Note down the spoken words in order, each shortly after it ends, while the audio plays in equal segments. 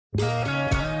So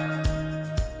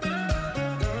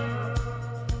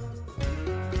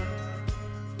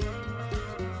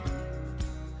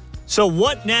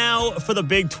what now for the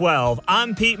Big 12?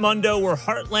 I'm Pete Mundo. We're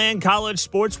Heartland College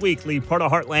Sports Weekly, part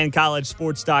of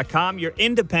HeartlandCollegeSports.com, your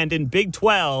independent Big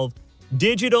 12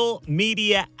 digital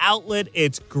media outlet.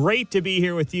 It's great to be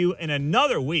here with you in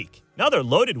another week, another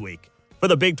loaded week for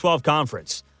the Big 12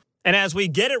 Conference. And as we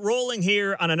get it rolling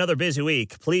here on another busy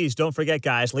week, please don't forget,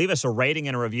 guys, leave us a rating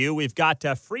and a review. We've got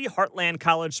free Heartland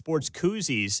College Sports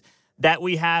koozies that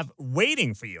we have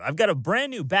waiting for you. I've got a brand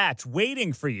new batch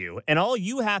waiting for you, and all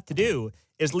you have to do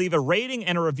is leave a rating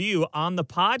and a review on the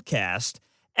podcast.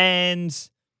 And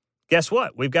guess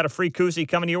what? We've got a free koozie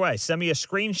coming your way. Send me a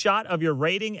screenshot of your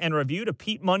rating and review to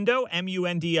Pete Mundo,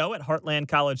 M-U-N-D-O, at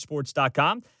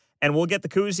HeartlandCollegeSports.com, and we'll get the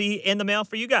koozie in the mail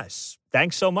for you guys.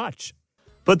 Thanks so much.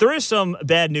 But there is some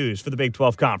bad news for the Big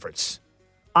 12 Conference.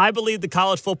 I believe the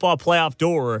college football playoff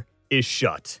door is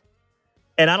shut.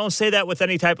 And I don't say that with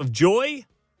any type of joy.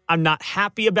 I'm not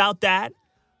happy about that.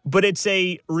 But it's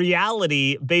a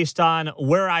reality based on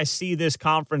where I see this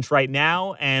conference right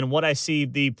now and what I see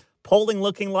the polling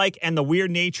looking like and the weird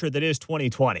nature that is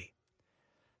 2020.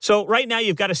 So right now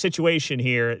you've got a situation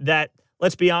here that,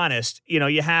 let's be honest,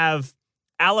 you have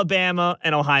Alabama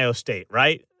and Ohio State,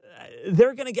 right?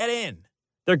 They're going to get in.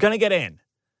 They're going to get in.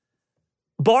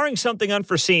 Barring something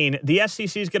unforeseen, the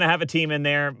SEC is going to have a team in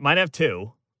there, might have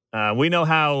two. We know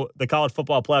how the College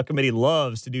Football Playoff Committee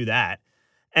loves to do that.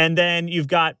 And then you've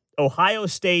got Ohio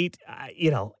State.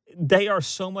 They are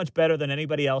so much better than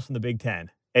anybody else in the Big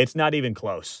Ten. It's not even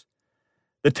close.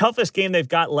 The toughest game they've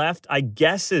got left, I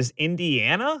guess, is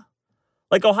Indiana.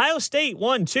 Like Ohio State,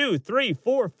 1, 2, 3,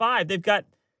 4, 5. They've got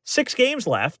 6 games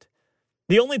left.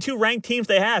 The only 2 ranked teams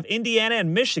they have, Indiana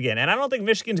and Michigan. And I don't think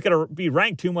Michigan's going to be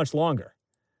ranked too much longer.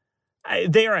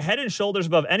 They are head and shoulders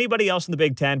above anybody else in the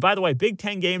Big Ten. By the way, Big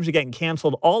Ten games are getting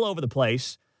canceled all over the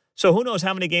place. So who knows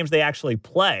how many games they actually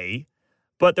play.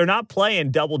 But they're not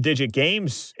playing double-digit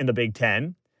games in the Big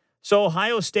Ten. So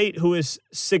Ohio State, who is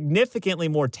significantly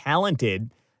more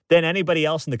talented than anybody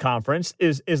else in the conference,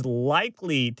 is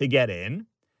likely to get in.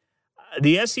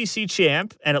 The SEC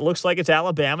champ, and it looks like it's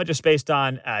Alabama just based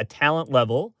on talent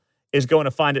level, is going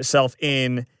to find itself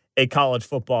in a college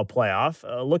football playoff.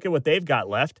 Look at what they've got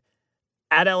left.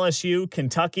 At LSU,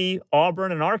 Kentucky,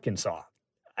 Auburn, and Arkansas.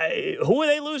 Who are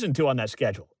they losing to on that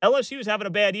schedule? LSU is having a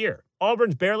bad year.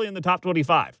 Auburn's barely in the top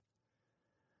 25.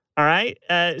 All right?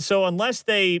 So unless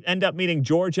they end up meeting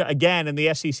Georgia again in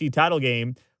the SEC title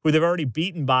game, who they've already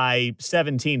beaten by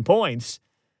 17 points,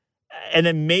 and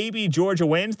then maybe Georgia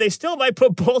wins, they still might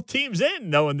put both teams in,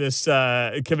 knowing this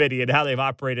committee and how they've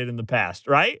operated in the past,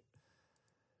 right?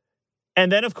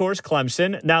 And then, of course,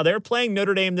 Clemson. Now, they're playing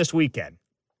Notre Dame this weekend.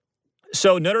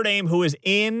 So Notre Dame, who is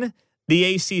in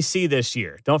the ACC this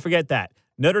year, don't forget that.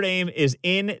 Notre Dame is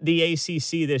in the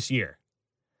ACC this year.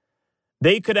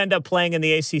 They could end up playing in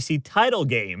the ACC title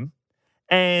game,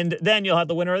 and then you'll have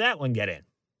the winner of that one get in.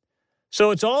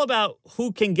 So it's all about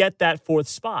who can get that 4th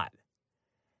spot.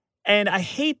 And I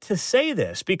hate to say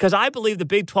this because I believe the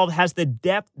Big 12 has the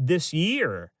depth this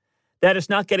year that it's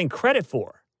not getting credit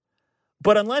for.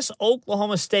 But unless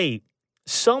Oklahoma State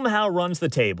somehow runs the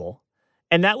table,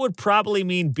 and that would probably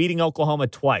mean beating Oklahoma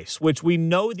twice, which we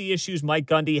know the issues Mike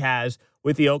Gundy has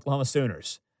with the Oklahoma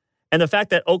Sooners. And the fact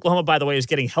that Oklahoma, by the way, is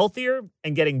getting healthier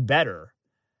and getting better,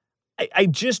 I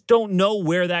just don't know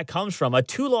where that comes from. A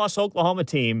 2-loss Oklahoma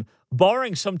team,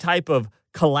 barring some type of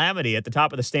calamity at the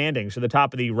top of the standings or the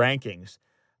top of the rankings,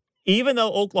 even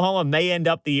though Oklahoma may end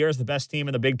up the year as the best team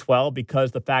in the Big 12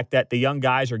 because the fact that the young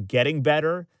guys are getting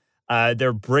better,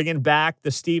 they're bringing back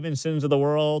the Stevensons of the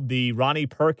world, the Ronnie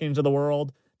Perkins of the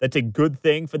world. That's a good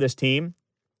thing for this team.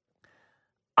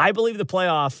 I believe the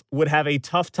playoff would have a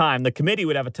tough time. The committee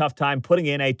would have a tough time putting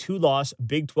in a 2-loss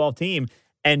Big 12 team.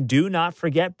 And do not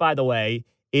forget, by the way,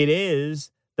 it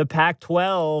is the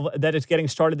Pac-12 that is getting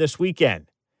started this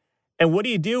weekend. And what do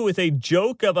you do with a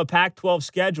joke of a Pac-12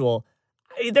 schedule?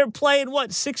 They're playing,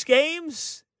 6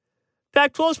 games?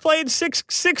 Pac-12's playing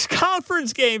six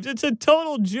conference games. It's a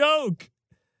total joke.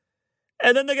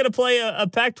 And then they're going to play a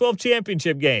Pac-12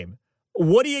 championship game.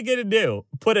 What are you going to do?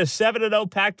 Put a 7-0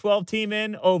 Pac-12 team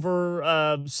in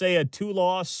over, say, a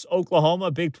 2-loss Oklahoma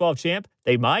Big 12 champ?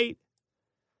 They might.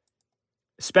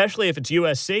 Especially if it's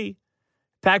USC.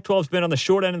 Pac-12's been on the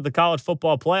short end of the college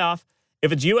football playoff.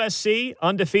 If it's USC,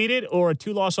 undefeated, or a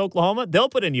 2-loss Oklahoma, they'll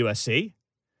put in USC.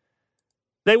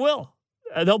 They will.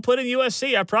 They'll put in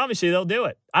USC. I promise you they'll do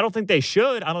it. I don't think they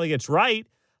should. I don't think it's right.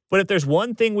 But if there's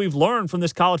one thing we've learned from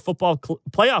this college football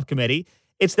playoff committee,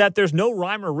 it's that there's no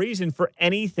rhyme or reason for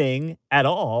anything at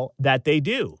all that they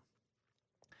do.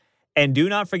 And do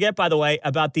not forget, by the way,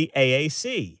 about the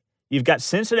AAC. You've got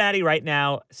Cincinnati right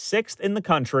now, 6th in the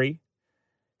country,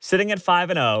 sitting at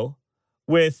 5-0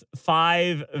 with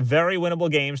 5 very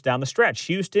winnable games down the stretch.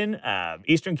 Houston,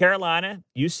 Eastern Carolina,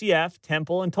 UCF,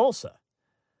 Temple, and Tulsa.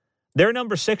 They're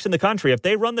number 6 in the country. If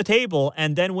they run the table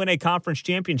and then win a conference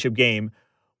championship game,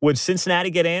 would Cincinnati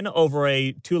get in over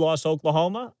a 2-loss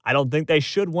Oklahoma? I don't think they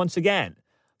should once again.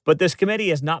 But this committee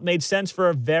has not made sense for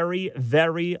a very,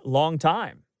 very long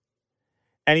time.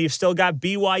 And you've still got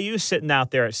BYU sitting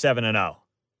out there at 7-0.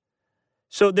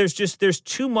 So there's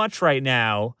too much right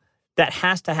now that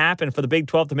has to happen for the Big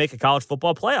 12 to make a college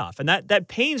football playoff. And that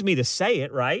pains me to say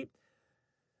it, right?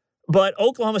 But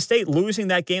Oklahoma State losing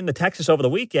that game to Texas over the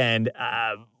weekend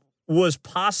was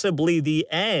possibly the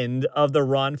end of the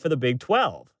run for the Big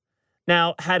 12.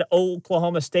 Now, had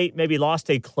Oklahoma State maybe lost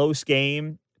a close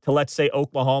game to, let's say,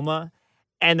 Oklahoma,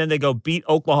 and then they go beat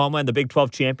Oklahoma in the Big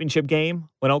 12 championship game,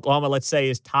 when Oklahoma, let's say,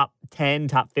 is top 10,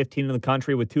 top 15 in the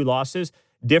country with 2 losses,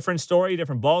 different story,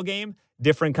 different ball game,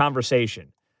 different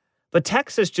conversation. But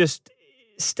Texas just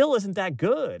still isn't that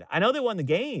good. I know they won the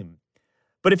game.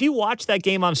 But if you watch that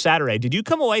game on Saturday, did you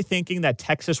come away thinking that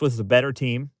Texas was the better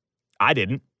team? I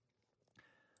didn't.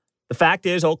 The fact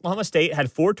is, Oklahoma State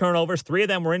had 4 turnovers. 3 of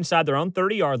them were inside their own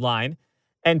 30-yard line,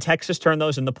 and Texas turned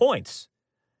those into points.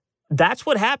 That's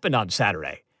what happened on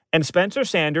Saturday. And Spencer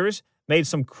Sanders made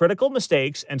some critical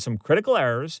mistakes and some critical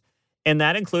errors, and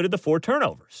that included the 4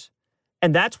 turnovers.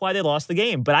 And that's why they lost the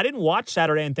game. But I didn't watch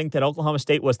Saturday and think that Oklahoma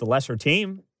State was the lesser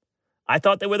team. I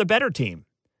thought they were the better team.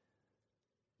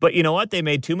 But you know what? They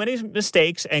made too many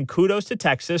mistakes, and kudos to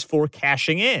Texas for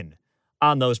cashing in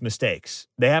on those mistakes.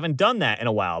 They haven't done that in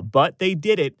a while, but they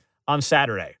did it on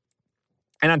Saturday.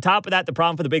 And on top of that, the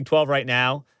problem for the Big 12 right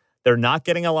now, they're not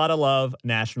getting a lot of love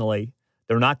nationally.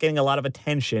 They're not getting a lot of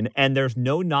attention, and there's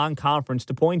no non-conference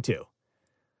to point to.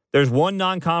 There's one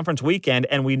non-conference weekend,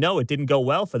 and we know it didn't go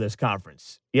well for this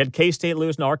conference. You had K-State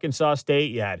losing to Arkansas State.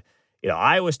 You had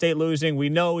Iowa State losing. We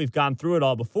know we've gone through it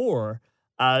all before.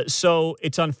 So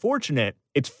it's unfortunate.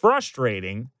 It's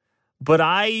frustrating. But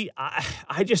I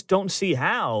just don't see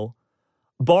how,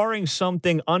 barring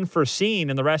something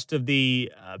unforeseen in the rest of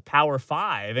the Power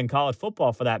 5 in college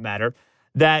football for that matter,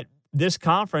 that this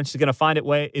conference is going to find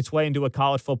its way into a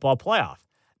college football playoff.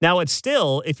 Now, it's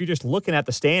still, if you're just looking at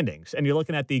the standings and you're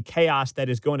looking at the chaos that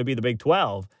is going to be the Big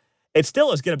 12, it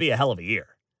still is going to be a hell of a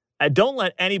year. Don't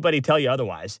let anybody tell you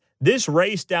otherwise. This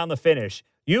race down the finish,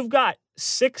 you've got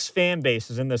 6 fan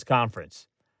bases in this conference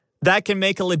that can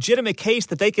make a legitimate case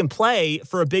that they can play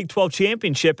for a Big 12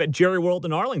 championship at Jerry World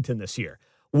in Arlington this year.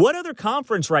 What other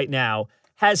conference right now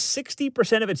has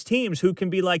 60% of its teams who can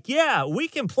be like, yeah, we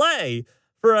can play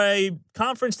for a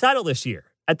conference title this year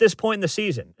at this point in the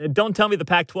season? Don't tell me the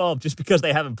Pac-12 just because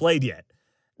they haven't played yet.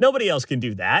 Nobody else can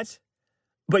do that.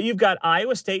 But you've got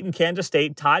Iowa State and Kansas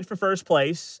State tied for first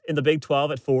place in the Big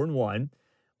 12 at 4-1.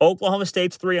 Oklahoma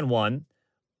State's 3-1.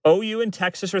 OU and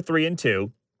Texas are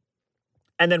 3-2.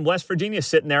 And then West Virginia's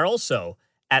sitting there also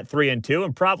at 3-2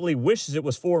 and probably wishes it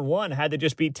was 4-1 had they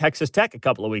just beat Texas Tech a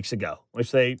couple of weeks ago,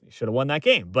 which they should have won that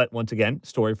game. But once again,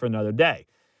 story for another day.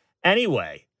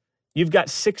 Anyway, you've got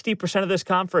 60% of this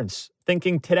conference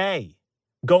thinking today,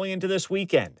 going into this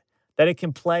weekend, that it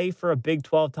can play for a Big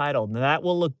 12 title. Now, that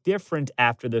will look different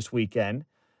after this weekend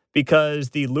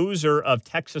because the loser of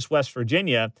Texas-West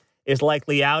Virginia is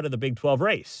likely out of the Big 12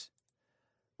 race.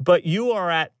 But you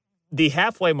are at the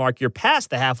halfway mark. You're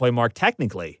past the halfway mark,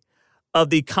 technically, of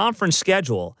the conference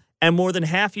schedule, and more than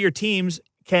half of your teams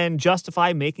can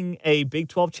justify making a Big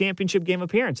 12 championship game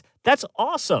appearance. That's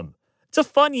awesome. It's a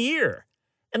fun year.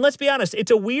 And let's be honest,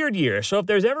 it's a weird year. So if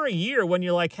there's ever a year when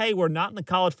you're like, hey, we're not in the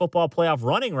college football playoff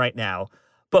running right now,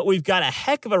 but we've got a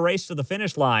heck of a race to the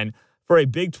finish line for a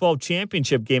Big 12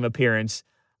 championship game appearance,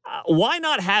 why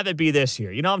not have it be this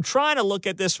year? I'm trying to look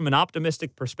at this from an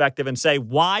optimistic perspective and say,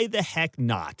 why the heck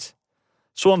not?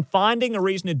 So I'm finding a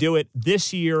reason to do it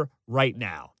this year right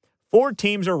now. 4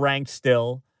 teams are ranked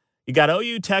still. You got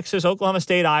OU, Texas, Oklahoma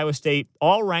State, Iowa State,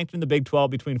 all ranked in the Big 12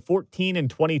 between 14 and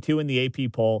 22 in the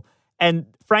AP poll. And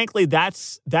frankly,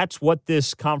 that's what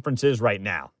this conference is right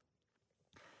now.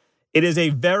 It is a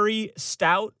very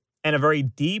stout and a very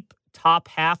deep top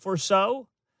half or so.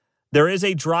 There is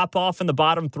a drop-off in the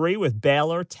bottom 3 with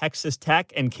Baylor, Texas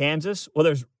Tech, and Kansas.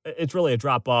 Well, it's really a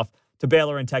drop-off to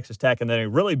Baylor and Texas Tech, and then a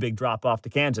really big drop-off to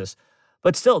Kansas.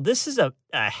 But still, this is a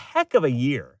heck of a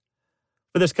year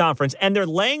for this conference. And they're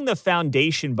laying the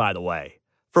foundation, by the way,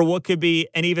 for what could be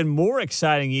an even more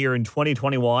exciting year in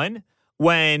 2021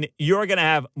 when you're going to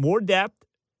have more depth.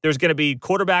 There's going to be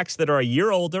quarterbacks that are a year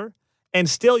older, and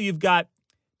still you've got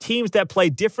teams that play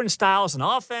different styles on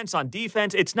offense, on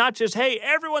defense. It's not just, hey,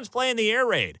 everyone's playing the air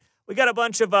raid. We got a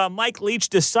bunch of Mike Leach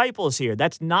disciples here.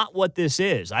 That's not what this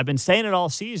is. I've been saying it all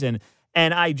season,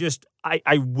 and I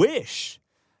wish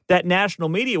that national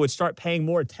media would start paying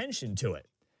more attention to it.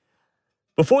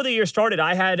 Before the year started,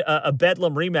 I had a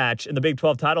Bedlam rematch in the Big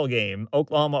 12 title game,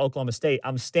 Oklahoma State.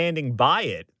 I'm standing by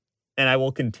it, and I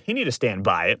will continue to stand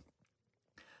by it.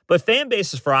 But fan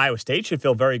bases for Iowa State should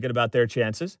feel very good about their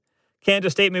chances.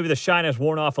 Kansas State, maybe the shine has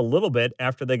worn off a little bit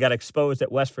after they got exposed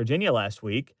at West Virginia last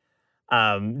week.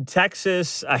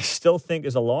 Texas, I still think,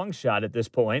 is a long shot at this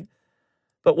point.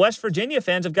 But West Virginia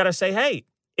fans have got to say, hey,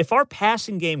 if our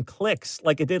passing game clicks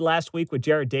like it did last week with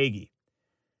Jared Dagey,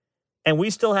 and we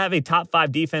still have a top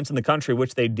 5 defense in the country,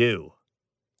 which they do,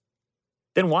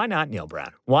 then why not Neil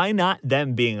Brown? Why not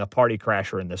them being a party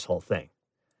crasher in this whole thing?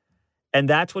 And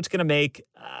that's what's going to make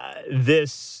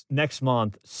this next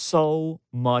month so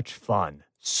much fun.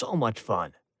 So much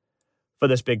fun for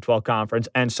this Big 12 conference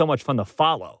and so much fun to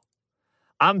follow.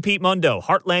 I'm Pete Mundo.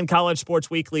 Heartland College Sports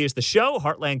Weekly is the show.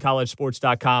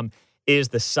 HeartlandCollegeSports.com is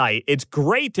the site. It's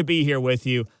great to be here with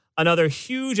you. Another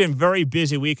huge and very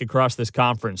busy week across this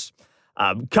conference.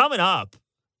 Coming up,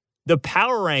 the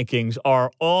power rankings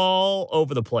are all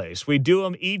over the place. We do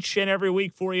them each and every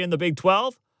week for you in the Big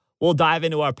 12. We'll dive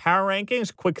into our power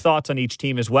rankings, quick thoughts on each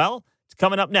team as well. It's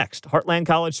coming up next,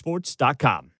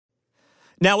 HeartlandCollegeSports.com.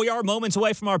 Now, we are moments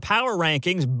away from our power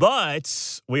rankings,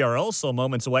 but we are also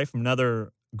moments away from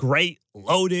another great,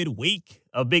 loaded week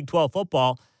of Big 12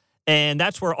 football. And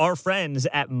that's where our friends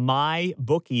at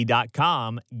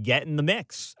MyBookie.com get in the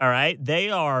mix, all right? They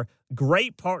are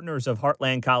great partners of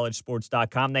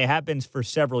HeartlandCollegeSports.com. They have been for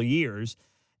several years.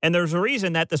 And there's a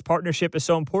reason that this partnership is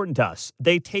so important to us.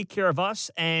 They take care of us,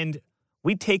 and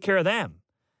we take care of them.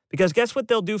 Because guess what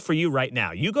they'll do for you right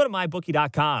now? You go to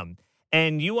MyBookie.com,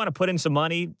 and you want to put in some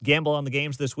money, gamble on the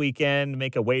games this weekend,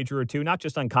 make a wager or two, not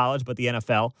just on college, but the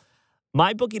NFL.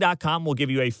 MyBookie.com will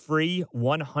give you a free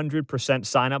 100%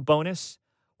 sign-up bonus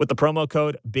with the promo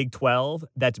code BIG12.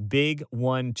 That's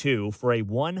BIG12 for a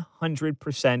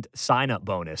 100% sign-up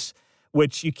bonus,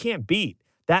 which you can't beat.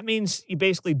 That means you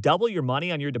basically double your money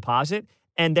on your deposit,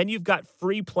 and then you've got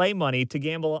free play money to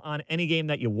gamble on any game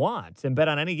that you want and bet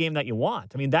on any game that you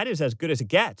want. I mean, that is as good as it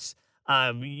gets.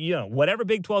 Whatever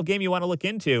Big 12 game you want to look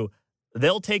into,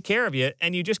 they'll take care of you,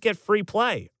 and you just get free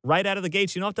play right out of the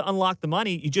gates. You don't have to unlock the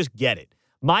money. You just get it.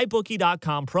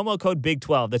 MyBookie.com, promo code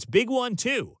BIG12. That's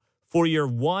BIG12 for your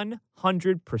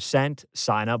 100%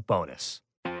 sign-up bonus.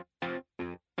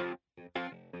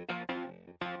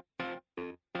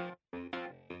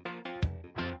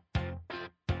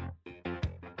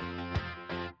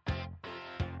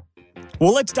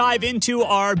 Well, let's dive into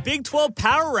our Big 12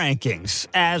 power rankings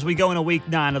as we go into week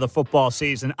 9 of the football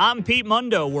season. I'm Pete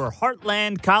Mundo. We're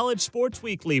Heartland College Sports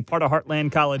Weekly, part of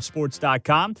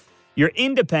HeartlandCollegeSports.com, your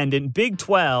independent Big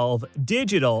 12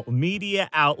 digital media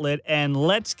outlet. And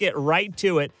let's get right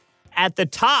to it. At the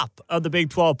top of the Big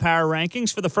 12 power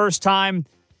rankings for the first time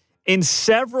in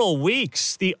several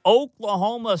weeks, the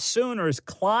Oklahoma Sooners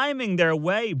climbing their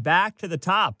way back to the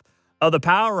top of the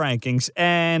power rankings.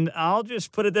 And I'll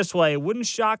just put it this way. It wouldn't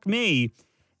shock me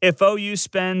if OU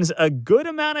spends a good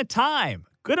amount of time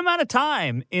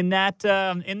in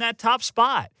that top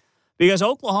spot, because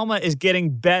Oklahoma is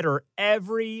getting better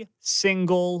every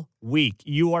single week.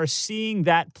 You are seeing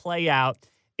that play out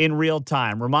in real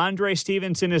time. Ramondre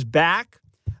Stevenson is back.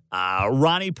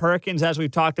 Ronnie Perkins, as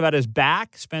we've talked about, is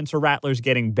back. Spencer Rattler's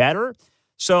getting better.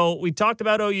 So we talked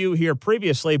about OU here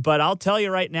previously, but I'll tell you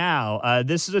right now,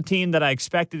 this is a team that I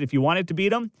expected if you wanted to beat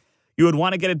them, you would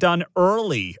want to get it done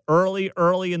early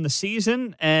in the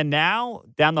season. And now,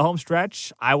 down the home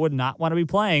stretch, I would not want to be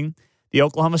playing the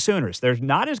Oklahoma Sooners. They're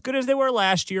not as good as they were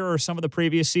last year or some of the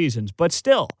previous seasons, but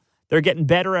still, they're getting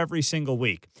better every single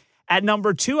week. At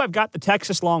number 2, I've got the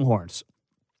Texas Longhorns.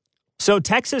 So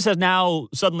Texas has now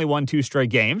suddenly won 2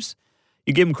 straight games.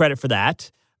 You give them credit for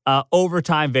that.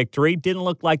 Overtime victory. Didn't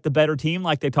look like the better team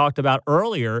like they talked about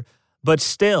earlier, but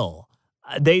still,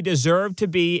 they deserve to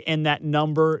be in that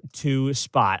number 2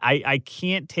 spot. I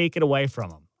can't take it away from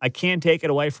them. I can't take it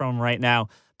away from them right now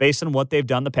based on what they've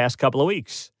done the past couple of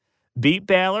weeks. Beat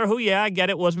Baylor, who, I get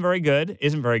it, isn't very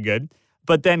good.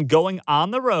 But then going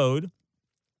on the road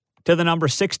to the number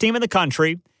 6 team in the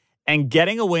country and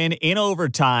getting a win in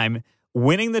overtime,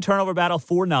 winning the turnover battle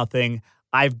 4-0,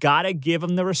 I've got to give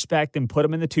them the respect and put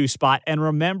them in the 2 spot. And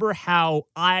remember how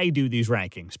I do these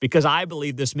rankings, because I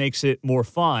believe this makes it more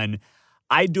fun.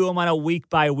 I do them on a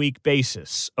week-by-week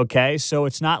basis, okay? So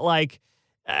it's not like,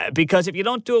 because if you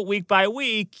don't do it week by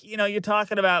week, you're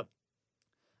talking about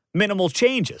minimal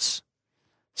changes.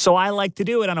 So I like to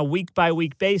do it on a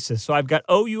week-by-week basis. So I've got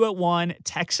OU at 1,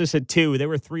 Texas at 2. They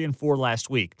were 3 and 4 last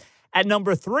week. At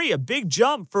number 3, a big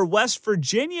jump for West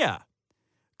Virginia,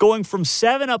 going from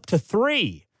 7 up to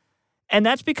 3. And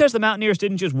that's because the Mountaineers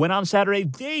didn't just win on Saturday.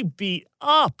 They beat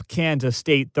up Kansas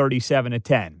State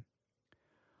 37-10.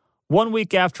 1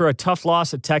 week after a tough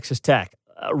loss at Texas Tech.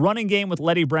 A running game with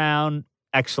Letty Brown,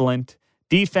 excellent.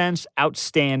 Defense,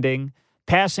 outstanding.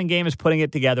 Passing game is putting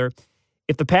it together.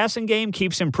 If the passing game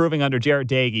keeps improving under Jarret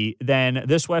Doege, then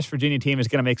this West Virginia team is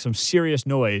going to make some serious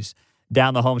noise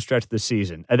down the home stretch of the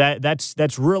season.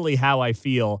 That's really how I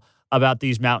feel about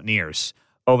these Mountaineers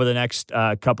over the next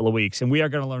couple of weeks. And we are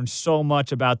going to learn so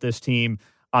much about this team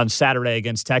on Saturday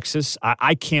against Texas.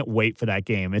 I can't wait for that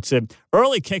game. It's an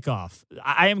early kickoff.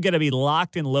 I am going to be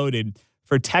locked and loaded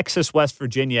for Texas, West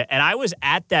Virginia. And I was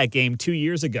at that game 2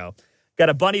 years ago. Got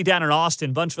a buddy down in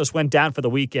Austin. A bunch of us went down for the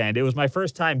weekend. It was my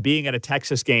first time being at a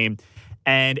Texas game.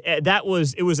 And it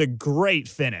was a great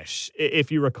finish,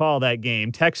 if you recall that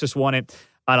game. Texas won it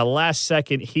on a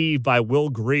last-second heave by Will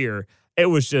Greer. It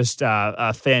was just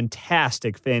a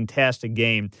fantastic, fantastic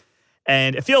game.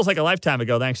 And it feels like a lifetime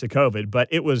ago thanks to COVID, but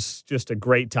it was just a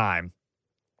great time.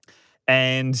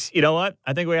 And you know what?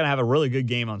 I think we're going to have a really good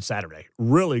game on Saturday.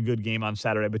 Really good game on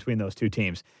Saturday between those two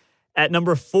teams. At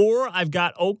number 4, I've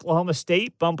got Oklahoma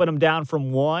State bumping them down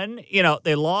from 1. You know,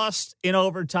 they lost in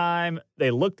overtime.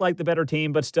 They looked like the better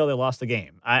team, but still they lost the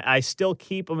game. I still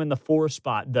keep them in the 4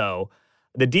 spot, though.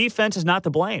 The defense is not to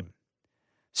blame.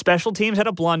 Special teams had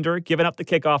a blunder, giving up the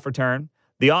kickoff return.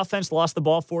 The offense lost the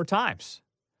ball 4 times.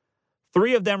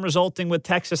 3 of them resulting with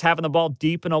Texas having the ball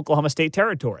deep in Oklahoma State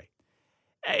territory.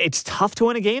 It's tough to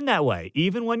win a game that way,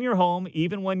 even when you're home,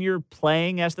 even when you're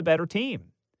playing as the better team.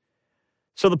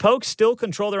 So the Pokes still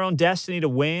control their own destiny to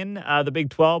win the Big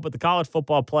 12, but the college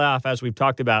football playoff, as we've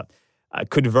talked about,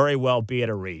 could very well be at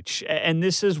a reach. And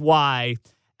this is why,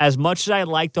 as much as I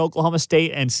liked Oklahoma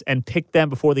State and picked them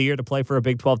before the year to play for a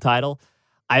Big 12 title,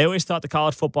 I always thought the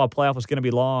college football playoff was going to be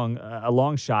a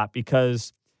long shot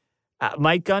because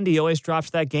Mike Gundy always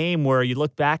drops that game where you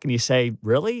look back and you say,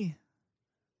 really?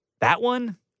 That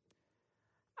one?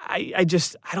 I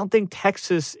don't think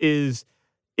Texas is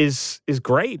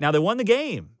great. Now, they won the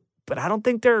game, but I don't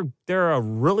think they're a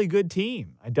really good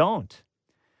team. I don't.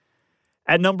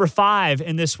 At number 5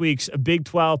 in this week's Big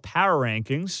 12 Power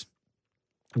Rankings,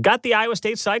 I've got the Iowa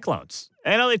State Cyclones.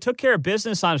 I know they took care of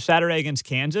business on Saturday against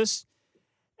Kansas,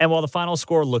 and while the final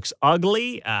score looks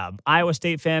ugly, Iowa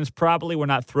State fans probably were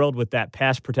not thrilled with that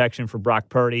pass protection for Brock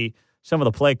Purdy, some of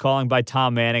the play calling by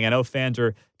Tom Manning. I know fans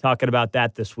are talking about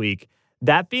that this week.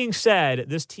 That being said,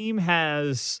 this team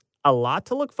has a lot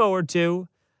to look forward to.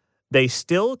 They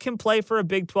still can play for a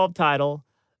Big 12 title.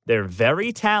 They're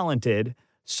very talented.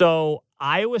 So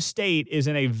Iowa State is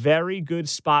in a very good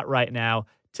spot right now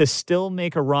to still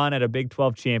make a run at a Big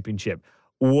 12 championship.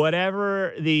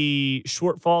 Whatever the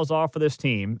shortfalls are for this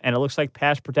team, and it looks like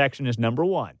pass protection is number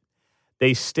 1,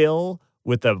 they still,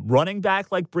 with a running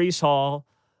back like Breece Hall,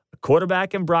 a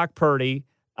quarterback in Brock Purdy,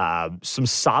 some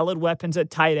solid weapons at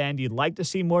tight end. You'd like to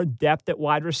see more depth at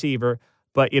wide receiver.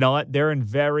 But you know what? They're in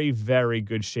very, very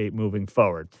good shape moving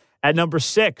forward. At number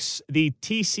 6, the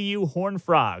TCU Horned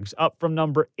Frogs, up from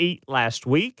number 8 last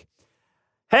week.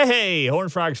 Hey,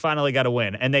 Horned Frogs finally got a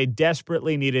win, and they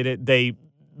desperately needed it. They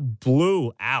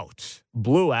blew out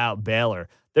Baylor.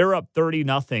 They're up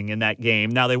 30-0 in that game.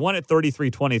 Now, they won it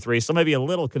 33-23, so maybe a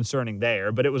little concerning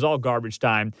there, but it was all garbage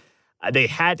time. They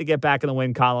had to get back in the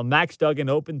win column. Max Duggan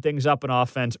opened things up in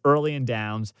offense early and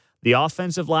downs. The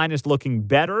offensive line is looking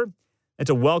better. It's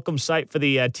a welcome sight for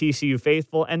the TCU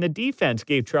faithful, and the defense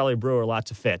gave Charlie Brewer lots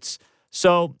of fits.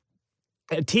 So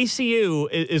TCU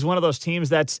is one of those teams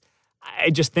that's,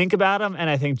 I just think about them, and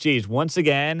I think, geez, once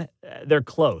again, they're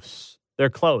close.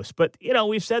 They're close. But, you know,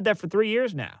 we've said that for 3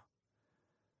 years now,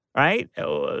 right?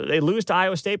 They lose to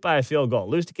Iowa State by a field goal,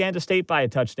 lose to Kansas State by a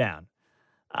touchdown.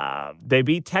 They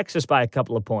beat Texas by a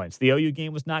couple of points. The OU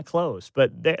game was not close,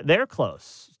 but they're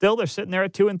close. Still, they're sitting there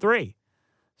at 2-3.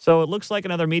 So it looks like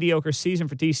another mediocre season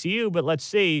for TCU, but let's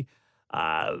see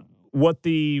what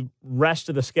the rest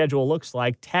of the schedule looks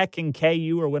like. Tech and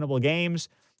KU are winnable games.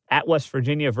 At West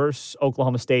Virginia versus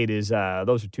Oklahoma State those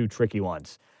are 2 tricky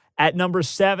ones. At number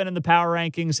 7 in the power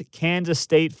rankings, Kansas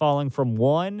State falling from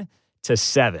 1 to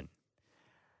 7.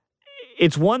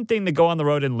 It's one thing to go on the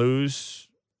road and lose.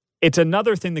 It's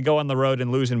another thing to go on the road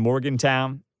and lose in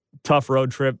Morgantown. Tough road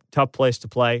trip, tough place to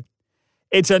play.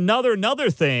 It's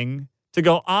another thing to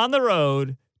go on the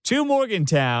road to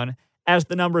Morgantown as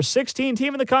the number 16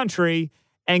 team in the country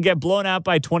and get blown out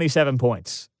by 27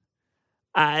 points.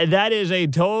 That is a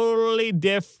totally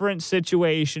different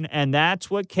situation, and that's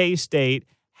what K-State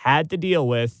had to deal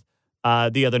with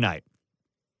the other night.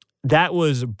 That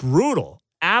was brutal,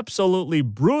 absolutely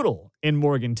brutal in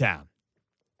Morgantown.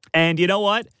 And you know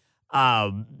what?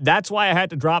 That's why I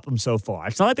had to drop them so far.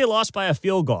 It's not like they lost by a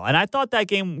field goal. And I thought that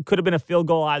game could have been a field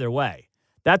goal either way.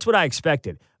 That's what I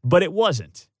expected. But it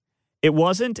wasn't. It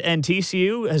wasn't, and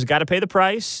TCU has got to pay the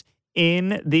price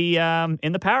in the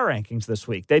power rankings this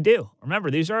week. They do.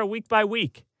 Remember, these are week by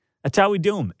week. That's how we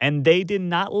do them. And they did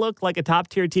not look like a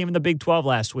top-tier team in the Big 12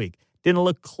 last week. Didn't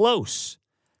look close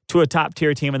to a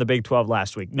top-tier team in the Big 12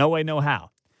 last week. No way, no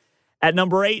how. At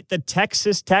number 8, the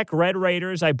Texas Tech Red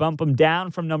Raiders. I bump them down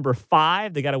from number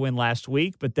 5. They got a win last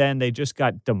week, but then they just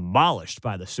got demolished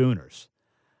by the Sooners.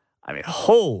 I mean,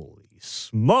 holy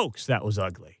smokes, that was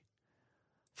ugly.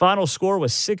 Final score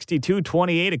was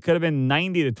 62-28. It could have been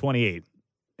 90-28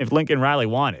 if Lincoln Riley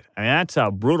wanted. I mean, that's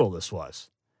how brutal this was.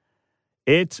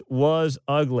 It was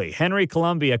ugly. Henry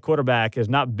Columbia, quarterback, is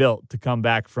not built to come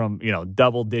back from,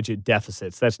 double-digit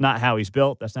deficits. That's not how he's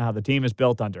built. That's not how the team is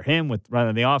built under him with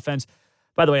running the offense.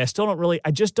 By the way, I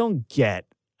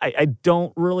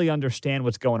don't really understand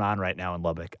what's going on right now in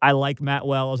Lubbock. I like Matt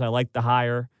Wells. I like the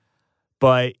hire.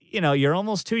 But, you're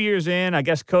almost 2 years in. I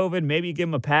guess COVID, maybe you give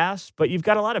him a pass. But you've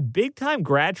got a lot of big-time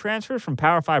grad transfers from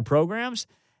Power 5 programs,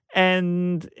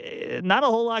 and not a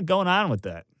whole lot going on with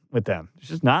them. It's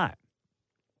just not.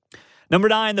 Number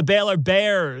 9, the Baylor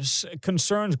Bears.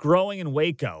 Concerns growing in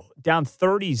Waco. Down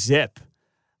 30-zip.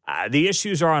 The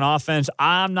issues are on offense.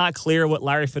 I'm not clear what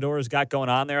Larry Fedora's got going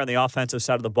on there on the offensive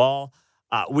side of the ball.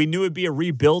 We knew it'd be a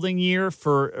rebuilding year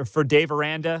for Dave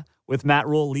Aranda with Matt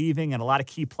Rule leaving and a lot of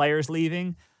key players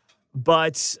leaving.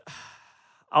 But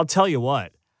I'll tell you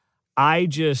what.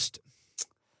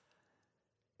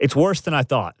 It's worse than I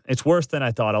thought.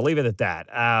 I'll leave it at that.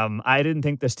 I didn't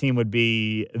think this team would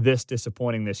be this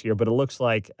disappointing this year, but it looks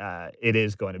like it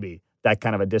is going to be that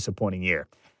kind of a disappointing year.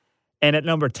 And at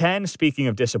number 10, speaking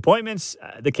of disappointments,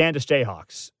 the Kansas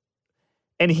Jayhawks.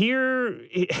 And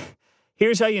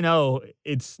here's how you know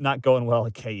it's not going well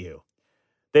at KU.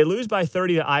 They lose by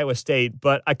 30 to Iowa State,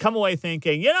 but I come away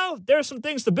thinking, there's some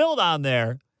things to build on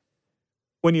there.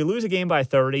 When you lose a game by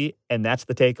 30, and that's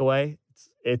the takeaway,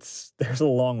 there's a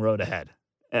long road ahead.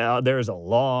 There's a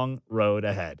long road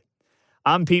ahead.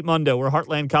 I'm Pete Mundo. We're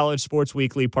Heartland College Sports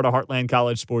Weekly, part of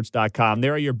HeartlandCollegeSports.com.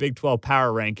 There are your Big 12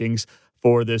 power rankings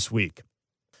for this week.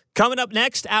 Coming up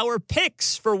next, our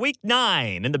picks for Week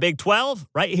 9 in the Big 12,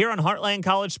 right here on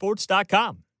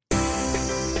HeartlandCollegeSports.com.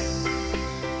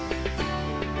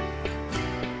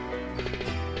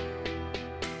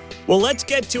 Well, let's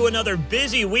get to another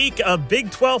busy week of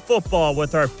Big 12 football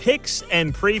with our picks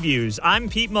and previews. I'm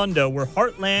Pete Mundo. We're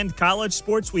Heartland College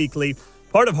Sports Weekly,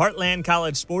 part of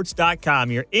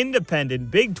HeartlandCollegeSports.com, your independent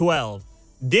Big 12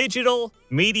 digital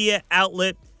media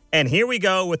outlet. And here we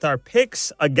go with our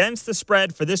picks against the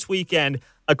spread for this weekend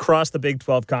across the Big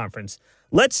 12 Conference.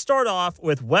 Let's start off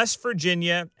with West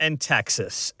Virginia and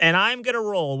Texas. And I'm going to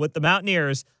roll with the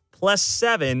Mountaineers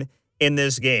 +7 in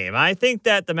this game. I think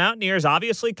that the Mountaineers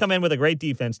obviously come in with a great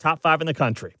defense, top 5 in the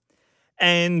country.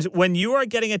 And when you are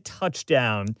getting a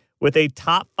touchdown with a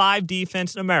top 5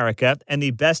 defense in America and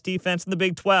the best defense in the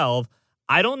Big 12,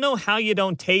 I don't know how you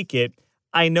don't take it.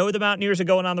 I know the Mountaineers are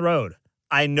going on the road.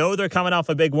 I know they're coming off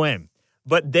a big win.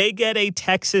 But they get a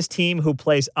Texas team who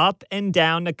plays up and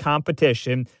down the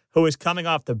competition, who is coming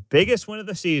off the biggest win of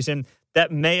the season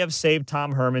that may have saved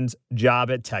Tom Herman's job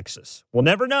at Texas. We'll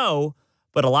never know,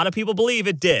 but a lot of people believe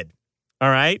it did. All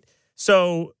right?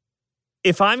 So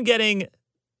if I'm getting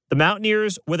the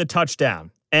Mountaineers with a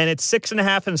touchdown, and it's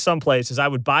 6.5 in some places, I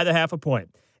would buy the half a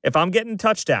point. If I'm getting a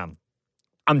touchdown,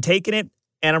 I'm taking it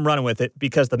and I'm running with it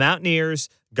because the Mountaineers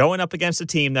going up against a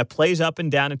team that plays up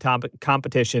and down in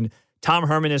competition, Tom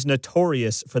Herman is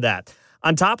notorious for that.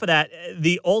 On top of that,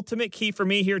 the ultimate key for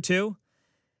me here too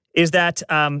is that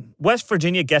West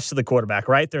Virginia gets to the quarterback,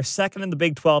 right? They're second in the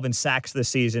Big 12 in sacks this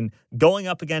season, going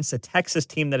up against a Texas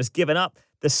team that has given up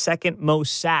the second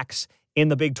most sacks in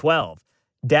the Big 12.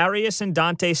 Darius and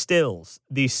Dante Stills,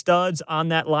 the studs on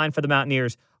that line for the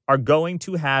Mountaineers, are going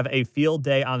to have a field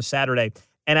day on Saturday.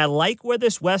 And I like where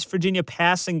this West Virginia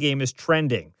passing game is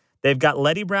trending. They've got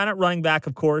Letty Brown at running back,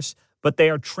 of course, but they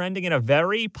are trending in a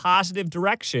very positive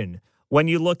direction when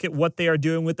you look at what they are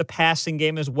doing with the passing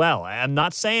game as well. I'm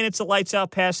not saying it's a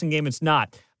lights-out passing game. It's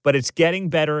not. But it's getting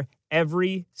better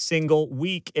every single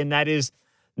week, and that is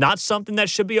not something that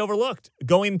should be overlooked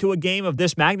going into a game of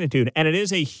this magnitude. And it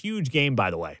is a huge game, by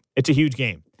the way. It's a huge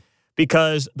game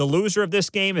because the loser of this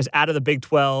game is out of the Big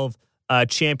 12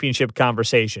 championship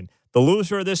conversation. The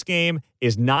loser of this game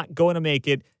is not going to make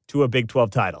it to a Big 12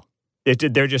 title.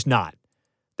 They're just not.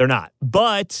 They're not.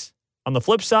 But on the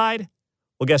flip side,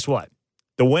 Well, guess what?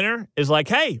 The winner is like,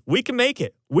 hey, we can make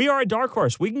it. We are a dark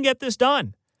horse. We can get this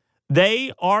done.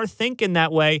 They are thinking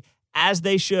that way, as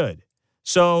they should.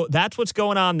 So that's what's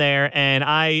going on there, and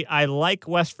I like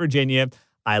West Virginia.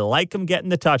 I like them getting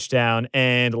the touchdown,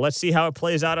 and let's see how it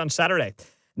plays out on Saturday.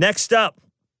 Next up,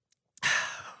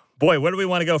 boy, where do we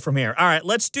want to go from here? All right,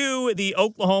 let's do the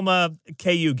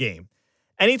Oklahoma-KU game.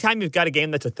 Anytime you've got a game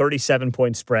that's a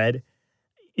 37-point spread,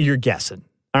 you're guessing.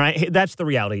 All right, that's the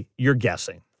reality. You're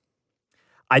guessing.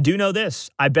 I do know this.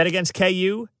 I bet against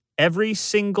KU every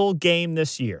single game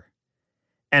this year.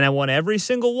 And I won every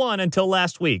single one until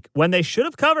last week, when they should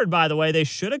have covered, by the way. They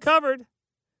should have covered.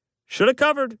 Should have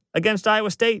covered against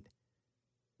Iowa State.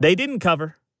 They didn't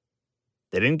cover.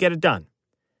 They didn't get it done.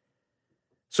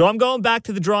 So I'm going back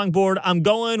to the drawing board. I'm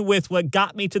going with what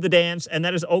got me to the dance, and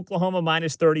that is Oklahoma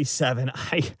minus 37.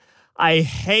 I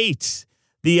hate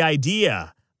the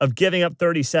idea of giving up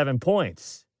 37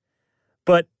 points.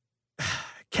 But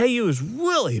KU is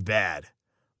really bad.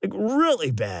 Like,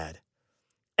 really bad.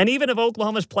 And even if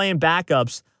Oklahoma's playing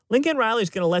backups, Lincoln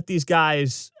Riley's going to let these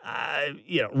guys,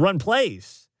 run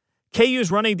plays.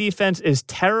 KU's running defense is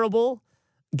terrible,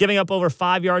 giving up over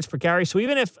 5 yards per carry. So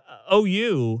even if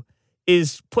OU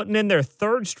is putting in their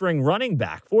fourth string running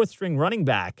back,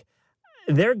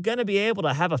 they're going to be able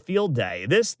to have a field day.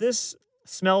 This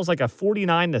smells like a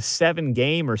 49-7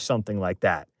 game or something like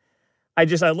that. I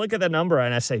look at the number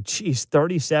and I say, geez,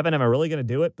 37, am I really going to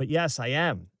do it? But yes, I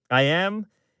am.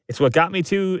 It's what got me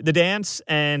to the dance,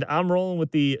 and I'm rolling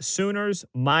with the Sooners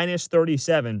minus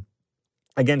 37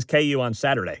 against KU on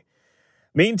Saturday.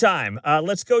 Meantime,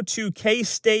 let's go to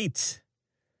K-State.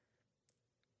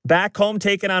 Back home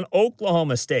taking on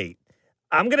Oklahoma State.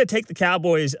 I'm going to take the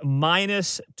Cowboys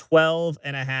minus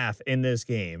 12.5 in this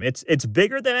game. It's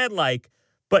bigger than I'd like,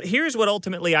 but here's what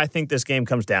ultimately I think this game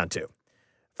comes down to.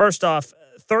 First off,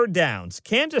 third downs.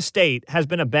 Kansas State has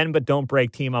been a bend but don't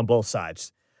break team on both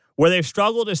sides. Where they've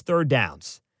struggled is third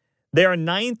downs. They are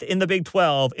 9th in the Big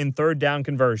 12 in third down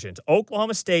conversions.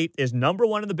 Oklahoma State is number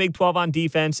 1 in the Big 12 on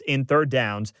defense in third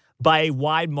downs by a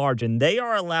wide margin. They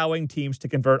are allowing teams to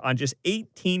convert on just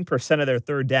 18% of their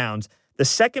third downs. The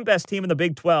second best team in the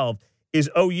Big 12 is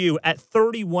OU at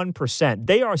 31%.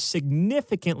 They are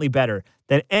significantly better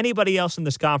than anybody else in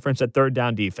this conference at third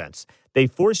down defense. They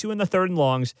force you in the third and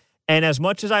longs, and as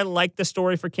much as I like the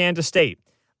story for Kansas State,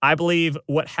 I believe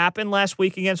what happened last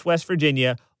week against West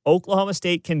Virginia, Oklahoma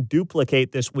State can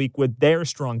duplicate this week with their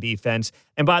strong defense.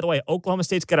 And by the way, Oklahoma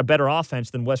State's got a better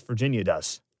offense than West Virginia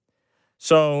does.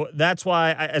 So that's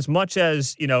why, as much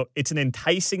as, it's an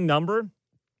enticing number,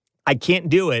 I can't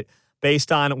do it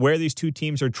based on where these two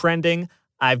teams are trending.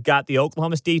 I've got the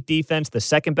Oklahoma State defense, the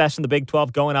second best in the Big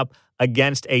 12, going up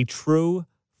against a true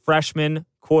freshman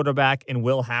quarterback in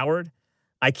Will Howard.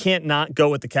 I can't not go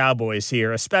with the Cowboys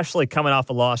here, especially coming off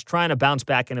a loss, trying to bounce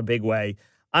back in a big way.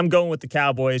 I'm going with the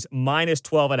Cowboys minus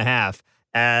 12.5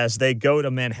 as they go to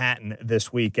Manhattan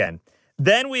this weekend.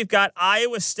 Then we've got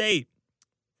Iowa State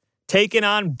taking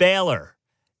on Baylor.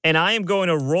 And I am going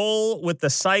to roll with the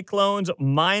Cyclones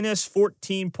minus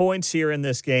 14 points here in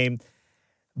this game.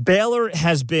 Baylor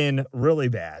has been really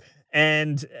bad.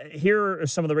 And here are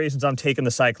some of the reasons I'm taking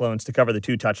the Cyclones to cover the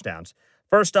 2 touchdowns.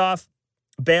 First off,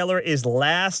 Baylor is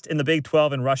last in the Big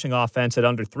 12 in rushing offense at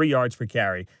under 3 yards per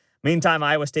carry. Meantime,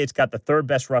 Iowa State's got the third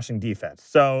best rushing defense.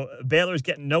 So Baylor's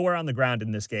getting nowhere on the ground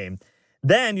in this game.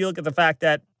 Then you look at the fact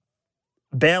that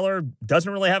Baylor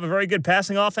doesn't really have a very good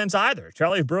passing offense either.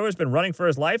 Charlie Brewer's been running for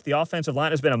his life. The offensive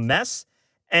line has been a mess.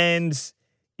 And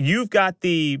you've got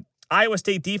the Iowa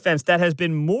State defense that has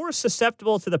been more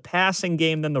susceptible to the passing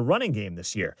game than the running game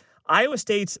this year. Iowa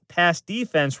State's pass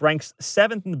defense ranks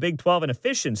 7th in the Big 12 in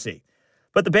efficiency.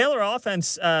 But the Baylor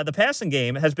offense, the passing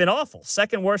game, has been awful.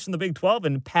 Second worst in the Big 12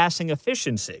 in passing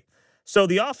efficiency. So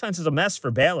the offense is a mess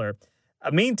for Baylor.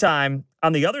 Meantime,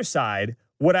 on the other side,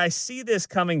 what I see this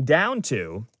coming down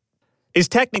to is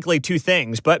technically 2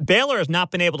 things. But Baylor has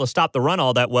not been able to stop the run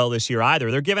all that well this year either.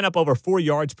 They're giving up over 4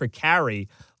 yards per carry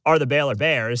are the Baylor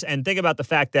Bears. And think about the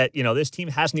fact that, this team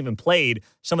hasn't even played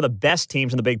some of the best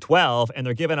teams in the Big 12, and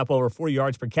they're giving up over 4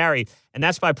 yards per carry. And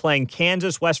that's by playing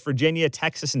Kansas, West Virginia,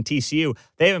 Texas, and TCU.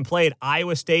 They haven't played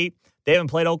Iowa State. They haven't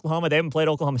played Oklahoma. They haven't played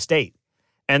Oklahoma State.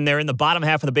 And they're in the bottom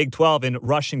half of the Big 12 in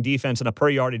rushing defense on a per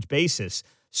yardage basis.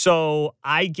 So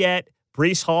I get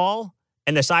Breece Hall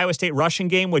and this Iowa State rushing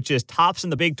game, which is tops in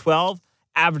the Big 12,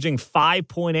 averaging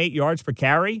 5.8 yards per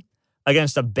carry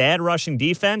against a bad rushing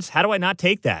defense. How do I not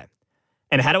take that?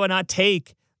 And how do I not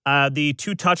take the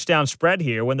 2 touchdown spread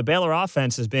here when the Baylor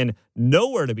offense has been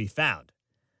nowhere to be found?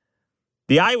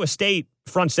 The Iowa State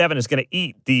front seven is going to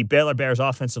eat the Baylor Bears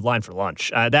offensive line for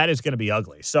lunch. That is going to be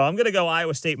ugly. So I'm going to go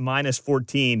Iowa State minus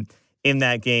 14 in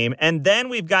that game. And then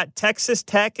we've got Texas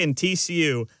Tech and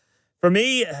TCU. For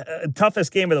me,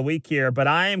 toughest game of the week here, but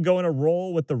I am going to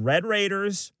roll with the Red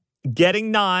Raiders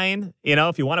getting 9.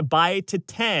 If you want to buy it to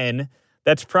 10,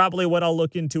 that's probably what I'll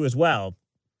look into as well.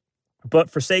 But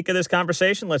for sake of this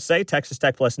conversation, let's say Texas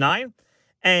Tech plus 9.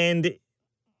 And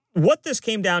what this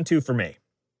came down to for me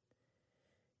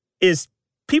is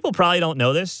people probably don't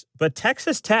know this, but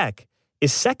Texas Tech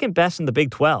is second best in the Big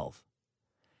 12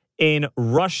 in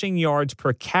rushing yards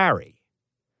per carry.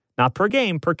 Not per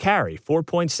game, per carry,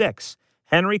 4.6.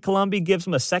 Henry Colombi gives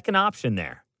them a second option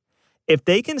there. If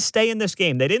they can stay in this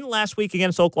game, they didn't last week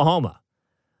against Oklahoma,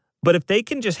 but if they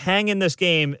can just hang in this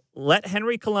game, let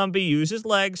Henry Colombi use his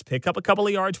legs, pick up a couple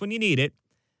of yards when you need it,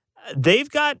 they've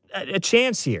got a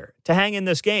chance here to hang in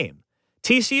this game.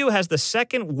 TCU has the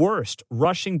second worst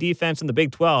rushing defense in the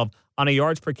Big 12 on a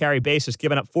yards per carry basis,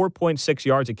 giving up 4.6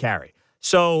 yards a carry.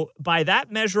 So by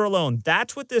that measure alone,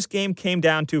 that's what this game came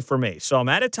down to for me. So I'm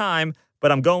out of time,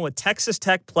 but I'm going with Texas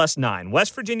Tech plus 9,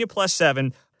 West Virginia plus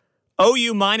 7,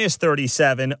 OU minus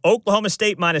 37, Oklahoma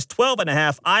State minus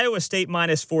 12.5, Iowa State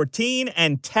minus 14,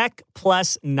 and Tech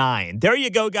plus 9. There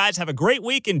you go, guys. Have a great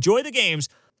week. Enjoy the games.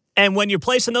 And when you're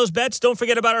placing those bets, don't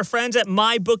forget about our friends at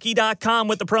mybookie.com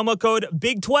with the promo code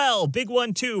BIG12,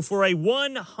 BIG12, for a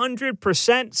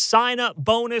 100% sign-up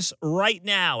bonus right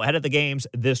now ahead of the games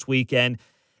this weekend.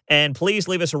 And please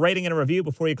leave us a rating and a review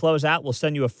before you close out. We'll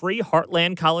send you a free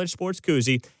Heartland College Sports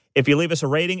koozie if you leave us a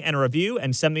rating and a review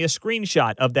and send me a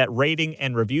screenshot of that rating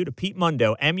and review to Pete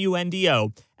Mundo,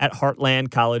 MUNDO, at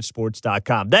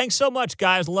heartlandcollegesports.com. Thanks so much,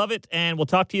 guys. Love it. And we'll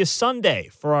talk to you Sunday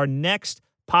for our next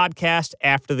podcast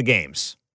after the games.